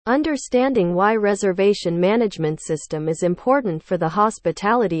Understanding why reservation management system is important for the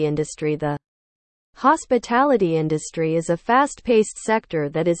hospitality industry. The hospitality industry is a fast-paced sector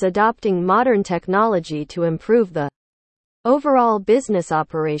that is adopting modern technology to improve the overall business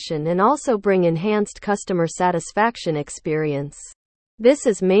operation and also bring enhanced customer satisfaction experience. This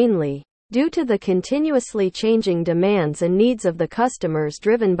is mainly due to the continuously changing demands and needs of the customers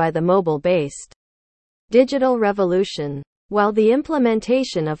driven by the mobile-based digital revolution. While the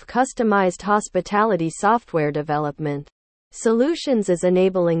implementation of customized hospitality software development solutions is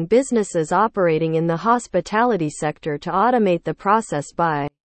enabling businesses operating in the hospitality sector to automate the process by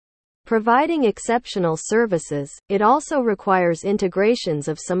providing exceptional services, it also requires integrations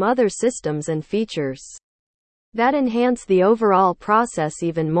of some other systems and features that enhance the overall process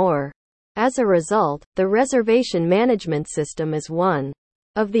even more. As a result, the reservation management system is one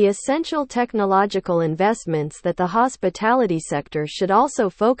of the essential technological investments that the hospitality sector should also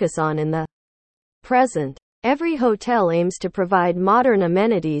focus on in the present. Every hotel aims to provide modern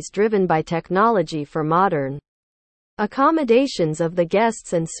amenities driven by technology for modern accommodations of the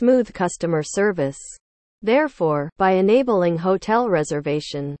guests and smooth customer service. Therefore, by enabling hotel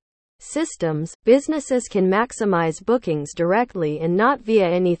reservation systems, businesses can maximize bookings directly and not via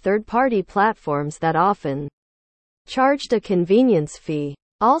any third-party platforms that often charged a convenience fee.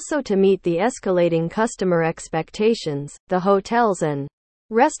 Also, to meet the escalating customer expectations, the hotels and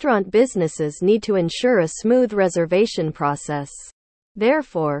restaurant businesses need to ensure a smooth reservation process.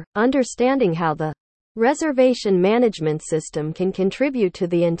 Therefore, understanding how the reservation management system can contribute to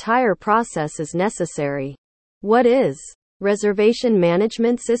the entire process is necessary. What is reservation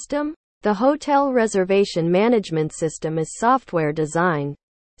management system? The hotel reservation management system is software designed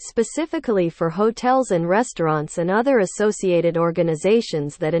specifically for hotels and restaurants and other associated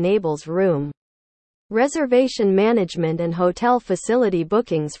organizations that enables room reservation management and hotel facility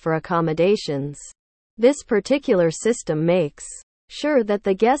bookings for accommodations. This particular system makes sure that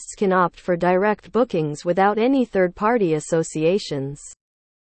the guests can opt for direct bookings without any third-party associations.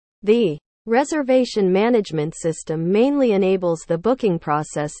 The reservation management system mainly enables the booking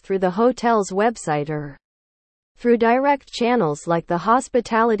process through the hotel's website or through direct channels like the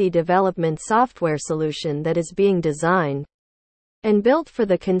hospitality development software solution that is being designed and built for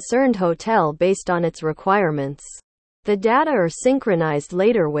the concerned hotel based on its requirements. The data are synchronized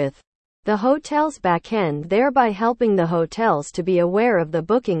later with the hotel's backend, thereby helping the hotels to be aware of the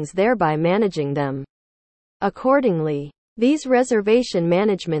bookings, thereby managing them accordingly. These reservation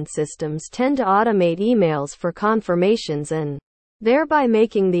management systems tend to automate emails for confirmations and thereby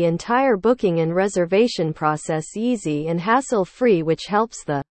making the entire booking and reservation process easy and hassle-free, which helps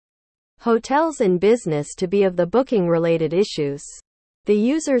the hotels and business to be of the booking-related issues. The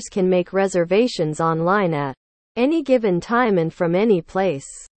users can make reservations online at any given time and from any place.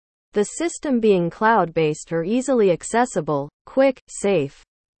 The system being cloud-based or easily accessible, quick, safe,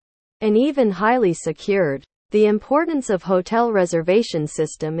 and even highly secured. The importance of hotel reservation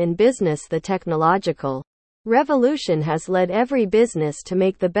system in business. The technological revolution has led every business to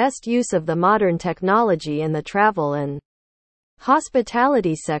make the best use of the modern technology, and the travel and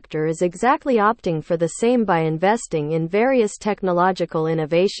hospitality sector is exactly opting for the same by investing in various technological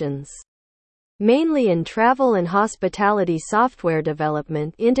innovations, mainly in travel and hospitality software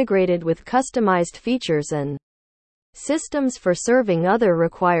development integrated with customized features and systems for serving other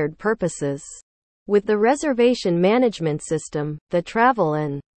required purposes. With the reservation management system, the travel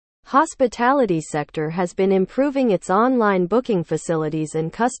and hospitality sector has been improving its online booking facilities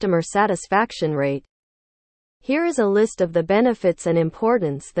and customer satisfaction rate. Here is a list of the benefits and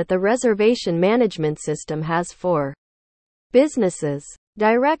importance that the reservation management system has for businesses.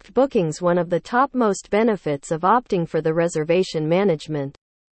 Direct bookings. One of the topmost benefits of opting for the reservation management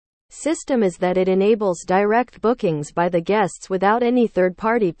system is that it enables direct bookings by the guests without any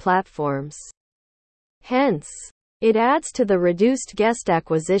third-party platforms. Hence, it adds to the reduced guest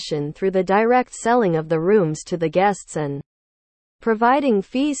acquisition through the direct selling of the rooms to the guests and providing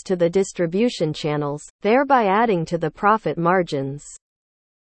fees to the distribution channels, thereby adding to the profit margins.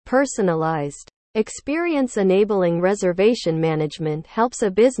 Personalized experience. Enabling reservation management helps a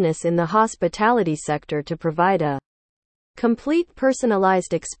business in the hospitality sector to provide a complete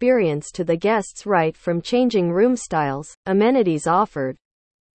personalized experience to the guests, right from changing room styles, amenities offered,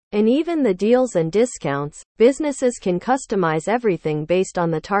 and even the deals and discounts. Businesses can customize everything based on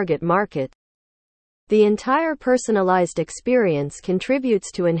the target market. The entire personalized experience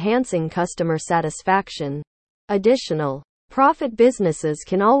contributes to enhancing customer satisfaction. Additional profit. Businesses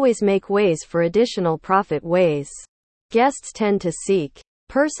can always make ways for additional profit ways. Guests tend to seek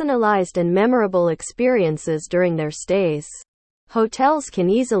personalized and memorable experiences during their stays. Hotels can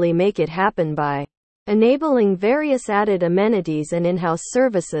easily make it happen by enabling various added amenities and in-house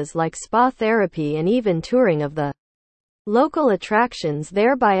services like spa therapy and even touring of the local attractions,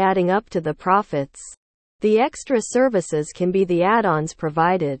 thereby adding up to the profits. The extra services can be the add-ons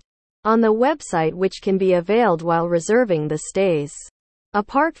provided on the website, which can be availed while reserving the stays.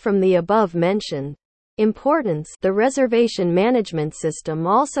 Apart from the above mentioned importance, the reservation management system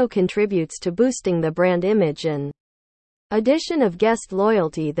also contributes to boosting the brand image and addition of guest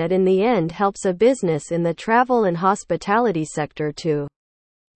loyalty that in the end helps a business in the travel and hospitality sector to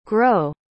grow.